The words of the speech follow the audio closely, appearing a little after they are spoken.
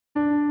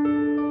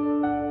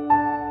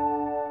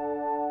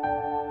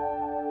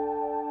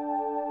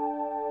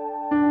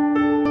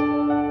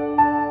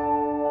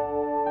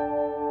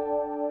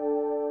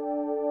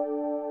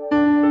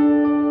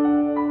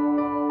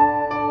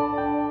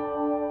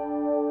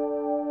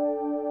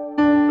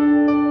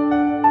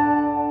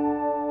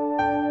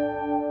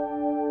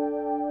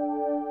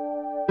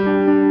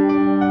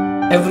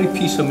Every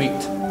piece of meat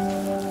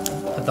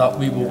that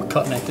we will be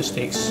cutting into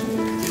steaks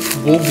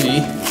will be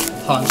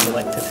hand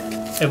selected.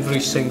 Every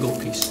single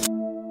piece.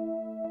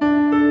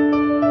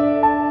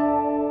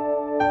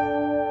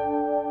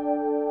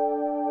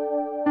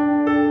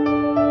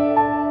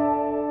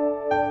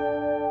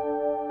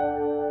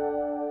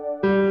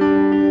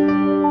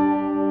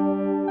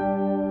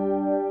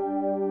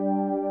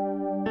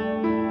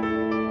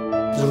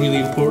 It's really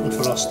important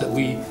for us that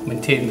we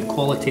maintain the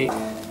quality.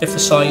 If the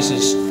size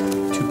is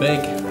too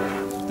big,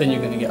 then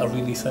you're going to get a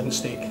really thin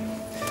steak.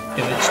 If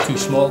it's too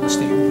small, the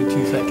steak will be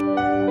too thick.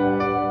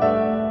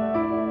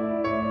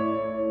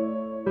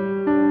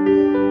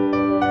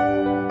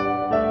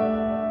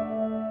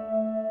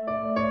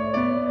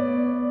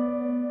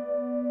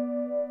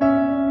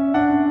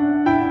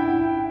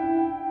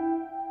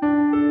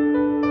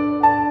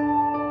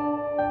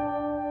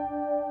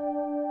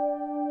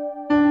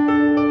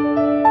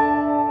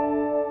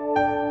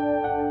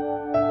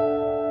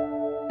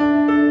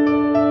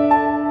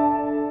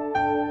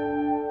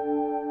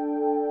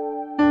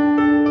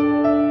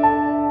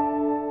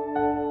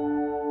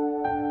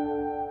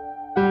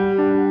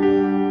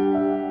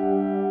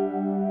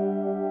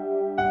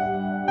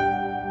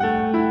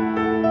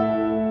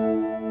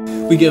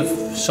 We give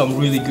some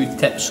really good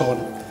tips on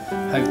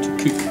how to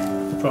cook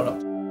the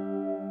product.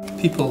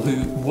 People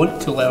who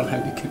want to learn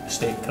how to cook the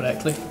steak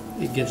correctly,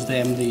 it gives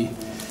them the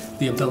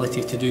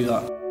ability to do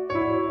that.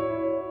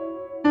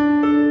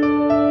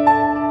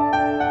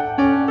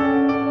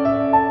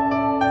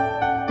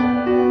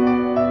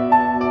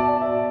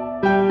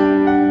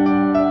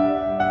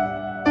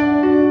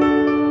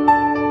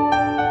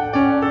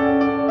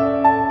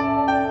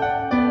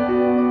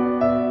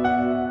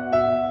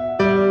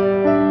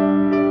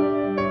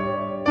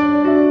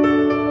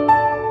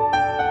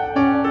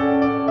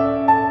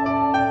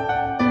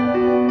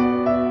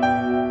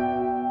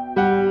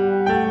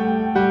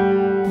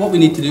 What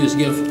we need to do is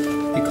give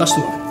the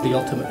customer the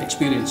ultimate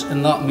experience,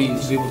 and that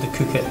means be able to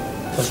cook it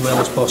as well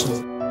as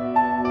possible.